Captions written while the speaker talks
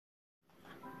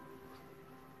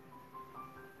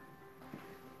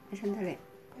sandali.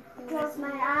 Close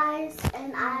my eyes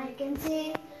and I can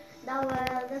see the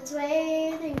world that's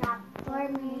waiting up for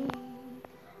me,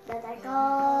 that I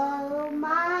call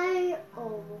my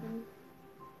own.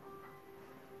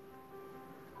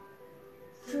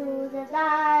 Through the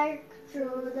dark,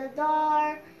 through the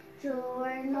door, through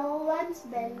where no one's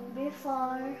been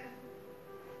before,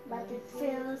 but it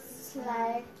feels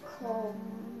like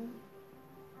home.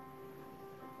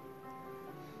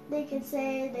 They can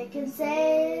say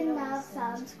love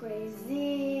sounds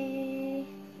crazy.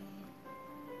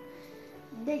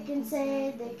 They can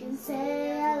say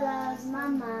I lost my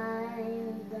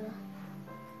mind.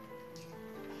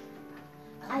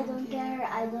 I don't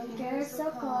care,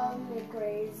 so call me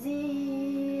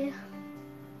crazy.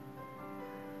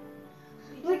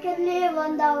 We can live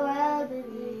on the world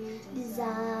with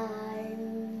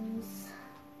designs.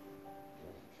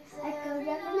 I could every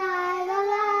night I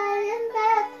lie in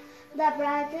bed, the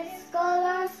brightest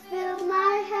colors fill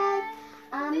my head.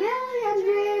 A million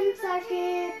dreams are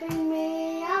keeping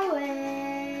me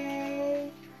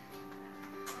awake.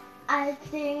 I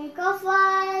think of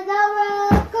what the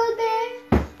world could be.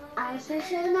 I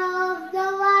vision of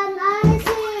the one I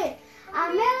see. A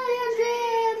million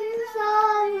dreams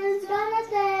always gonna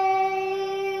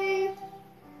take.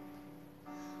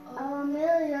 A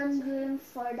million dreams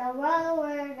for the world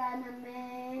we're gonna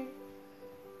make.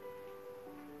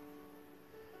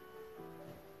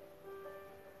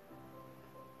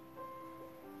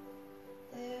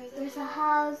 There's a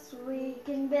house we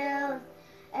can build.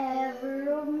 Every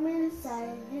room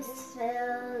inside is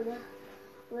filled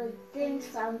with things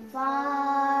from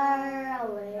far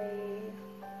away.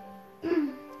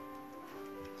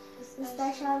 The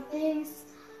special things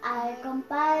I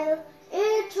compile,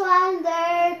 each one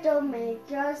there to make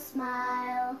your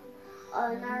smile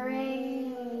on a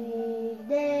rainy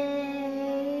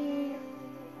day.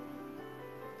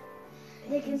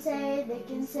 They can say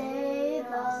it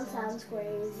all sounds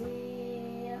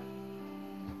crazy.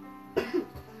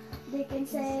 They can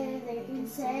say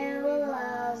who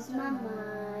loves my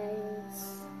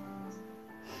minds.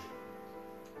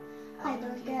 I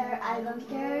don't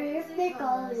care if they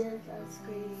call it us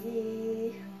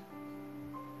crazy.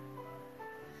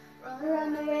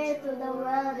 Run away to the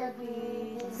world that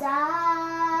we design.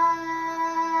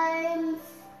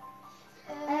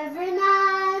 Every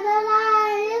night I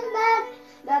lie in bed,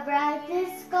 the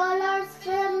brightest colors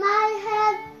fill my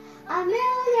head. A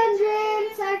million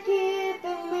dreams are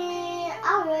keeping me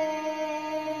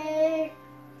awake.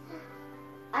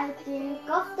 I think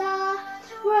of the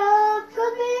world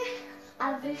could be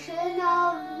a vision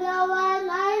of the one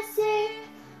I see.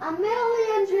 A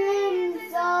million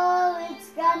dreams, all it's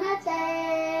gonna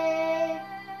take.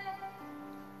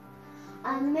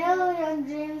 A million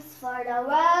dreams for the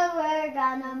world we're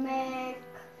gonna make.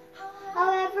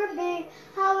 However big,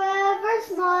 however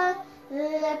small,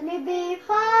 let me be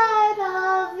part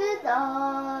of it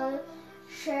all.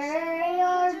 Share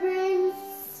your dreams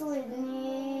with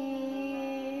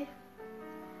me.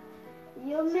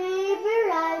 You may be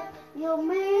right, you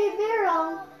may be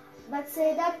wrong, but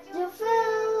say that you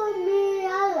feel me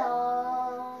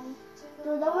along. To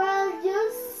the world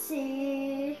you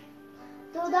see,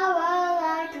 to the world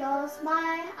I close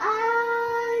my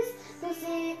eyes to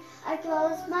see. I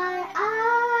close my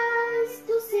eyes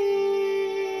to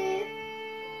see.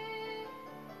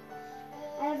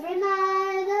 Every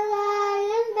night I lie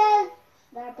in bed,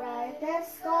 the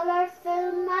brightest colors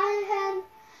fill my head.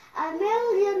 A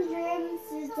million dreams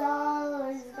is all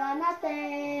it's gonna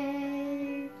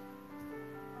take.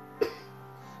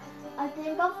 I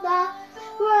think of the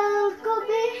world could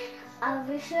be a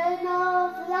vision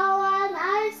of the one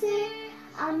I see.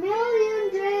 A million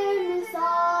dreams is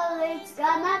all it's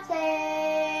gonna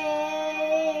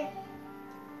take.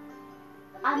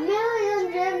 A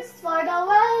million dreams for the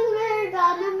world